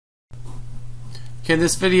Okay, in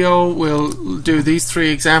this video we'll do these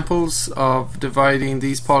three examples of dividing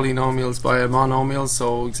these polynomials by a monomial,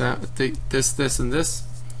 so this, and this.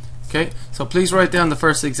 Okay, so please write down the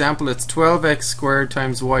first example. It's 12x squared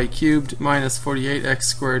times y cubed minus 48x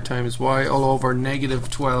squared times y all over negative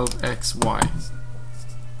 12xy.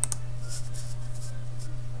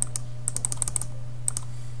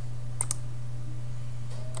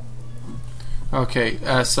 Okay,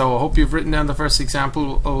 so I hope you've written down the first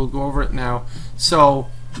example. I'll go over it now. So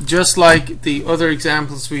just like the other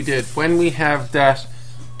examples we did, when we have that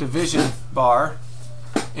division bar,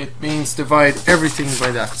 it means divide everything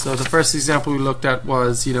by that. So the first example we looked at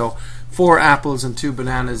was, 4 apples and 2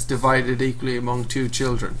 bananas divided equally among 2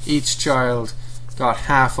 children. Each child got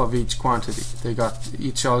half of each quantity.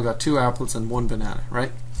 Each child got 2 apples and 1 banana,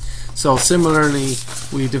 right? So similarly,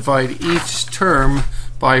 we divide each term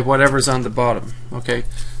by whatever's on the bottom. Okay,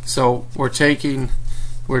 so we're dividing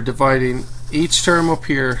each term up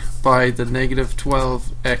here by the negative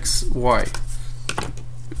 12xy.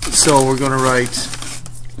 So we're going to write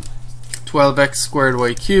 12x squared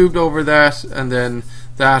y cubed over that, and then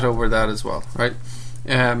that over that as well, right?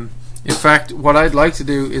 In fact, what I'd like to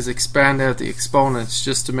do is expand out the exponents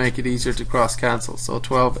just to make it easier to cross cancel. So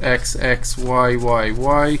 12x x y y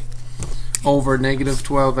y over negative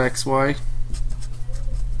 12xy,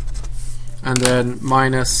 and then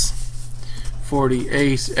minus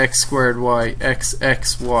 48x squared y x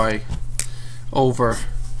x y over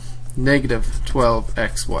negative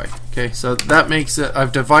 12xy. Okay, so that makes it,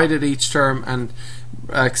 I've divided each term, and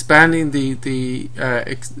expanding the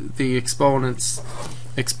exponents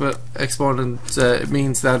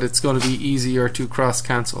means that it's going to be easier to cross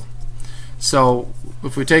cancel. So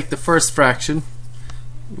if we take the first fraction,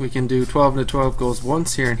 we can do 12 into 12 goes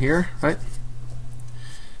once here and here, right?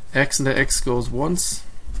 X into x goes once,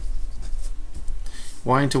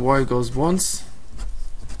 y into y goes once,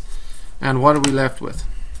 and what are we left with?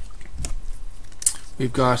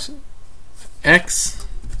 We've got x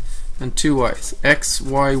and 2 y's, x,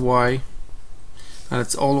 y, y, and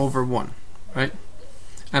it's all over 1, right?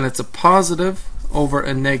 And it's a positive over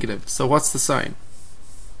a negative. So what's the sign?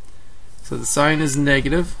 So the sign is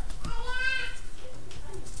negative.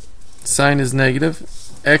 Sign is negative.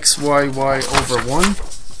 X, y, y over 1,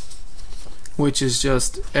 which is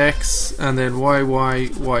just x and then y, y,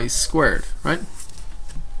 y squared, right?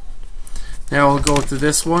 Now I'll go to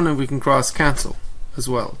this one and we can cross cancel as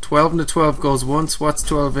well. 12 into 12 goes once. What's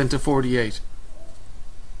 12 into 48?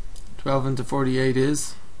 12 into 48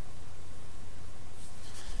 is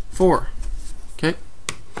 4. Okay.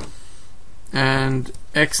 And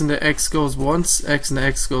x into x goes once. X into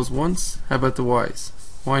x goes once. How about the y's?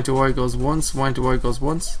 Y into y goes once. Y into y goes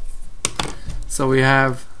once. So we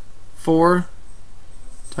have 4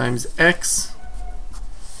 times x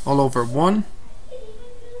all over 1,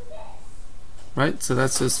 right? So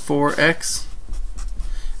that's just 4x,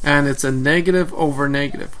 and it's a negative over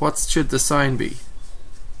negative. What should the sign be?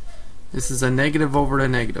 This is a negative over a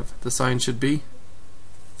negative. The sign should be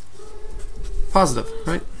positive,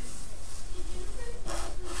 right?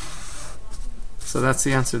 So that's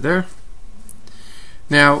the answer there.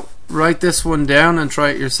 Now write this one down and try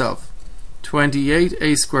it yourself.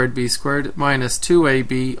 28a squared b squared minus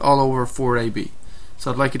 2ab all over 4ab.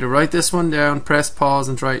 So I'd like you to write this one down, press pause,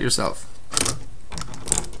 and try it yourself.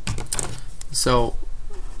 So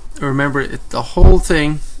remember, the whole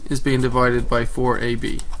thing is being divided by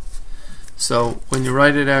 4ab. So when you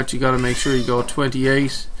write it out, you got to make sure you go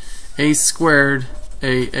 28a squared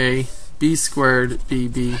aa b squared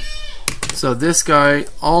bb. So this guy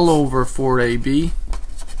all over 4ab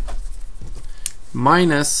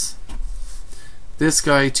minus this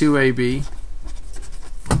guy 2ab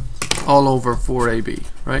all over 4ab,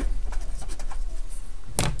 right?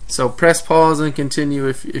 So press pause and continue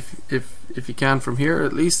if you can from here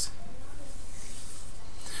at least.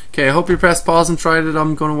 Okay, I hope you pressed pause and tried it.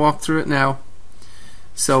 I'm going to walk through it now.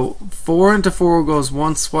 So 4 into 4 goes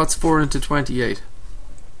once. What's 4 into 28?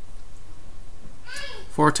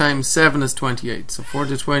 4 times 7 is 28. So 4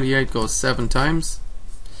 to 28 goes 7 times.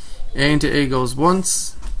 A into A goes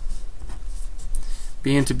once.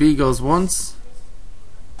 B into B goes once.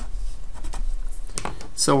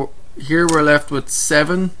 So here we're left with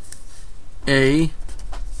 7AB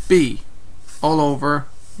all over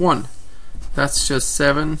 1. That's just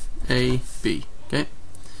 7AB. Okay?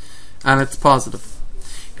 And it's positive.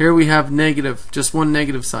 Here we have negative, just one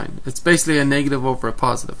negative sign. It's basically a negative over a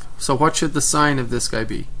positive. So what should the sign of this guy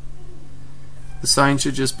be? The sign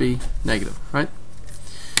should just be negative, right?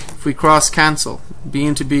 If we cross cancel, B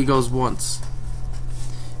into B goes once.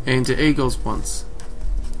 A into A goes once.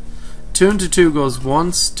 2 into 2 goes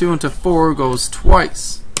once, 2 into 4 goes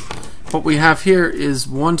twice. What we have here is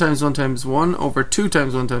 1 times 1 times 1 over 2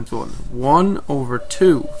 times 1 times 1. 1 over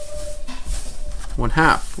 2.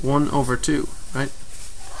 1/2. 1 over 2, right?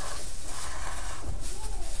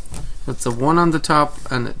 That's a 1 on the top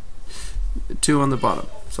and a 2 on the bottom.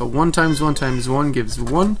 So 1 times 1 times 1 gives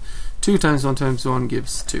 1. 2 times 1 times 1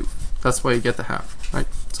 gives 2. That's why you get the half, right?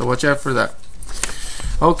 So watch out for that.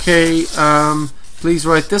 Okay, please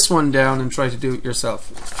write this one down and try to do it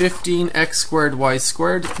yourself. 15x squared y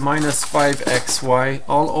squared minus 5xy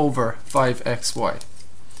all over 5xy.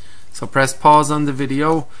 So press pause on the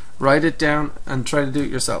video, write it down, and try to do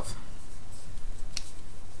it yourself.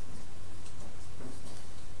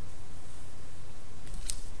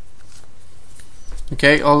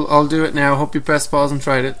 Okay, I'll do it now. Hope you press pause and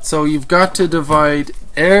tried it. So you've got to divide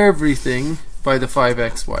everything by the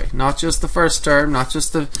 5xy. Not just the first term, not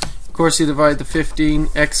just the... Of course you divide the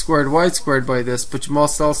 15x squared y squared by this, but you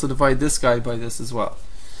must also divide this guy by this as well.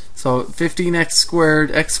 So 15x squared,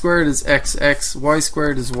 x squared is xx, y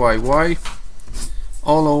squared is yy,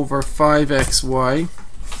 all over 5xy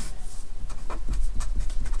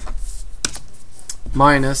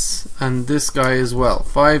minus, and this guy as well,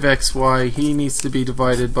 5xy, he needs to be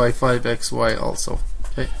divided by 5xy also.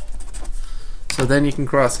 Okay. So then you can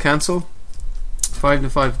cross cancel. 5 into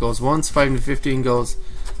 5 goes once, 5 into 15 goes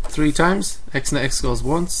 3 times, x into x goes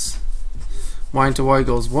once, y into y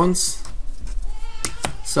goes once.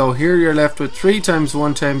 So here you're left with 3 times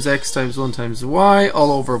 1 times x times 1 times y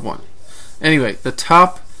all over 1. Anyway, the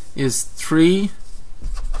top is 3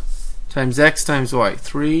 times x times y,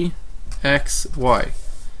 3xy.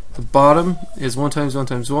 The bottom is 1 times 1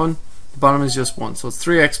 times 1, the bottom is just 1. So it's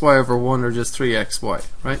 3xy over 1, or just 3xy,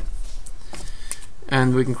 right?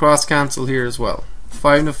 And we can cross cancel here as well.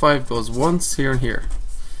 5 into 5 goes once, here and here.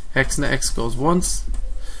 X into x goes once,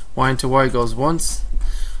 y into y goes once,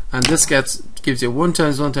 and this gives you 1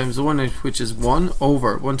 times 1 times 1, which is 1,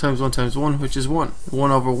 over 1 times 1 times 1, which is 1.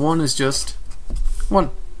 1 over 1 is just 1.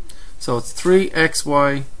 So it's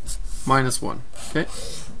 3xy minus 1. Okay.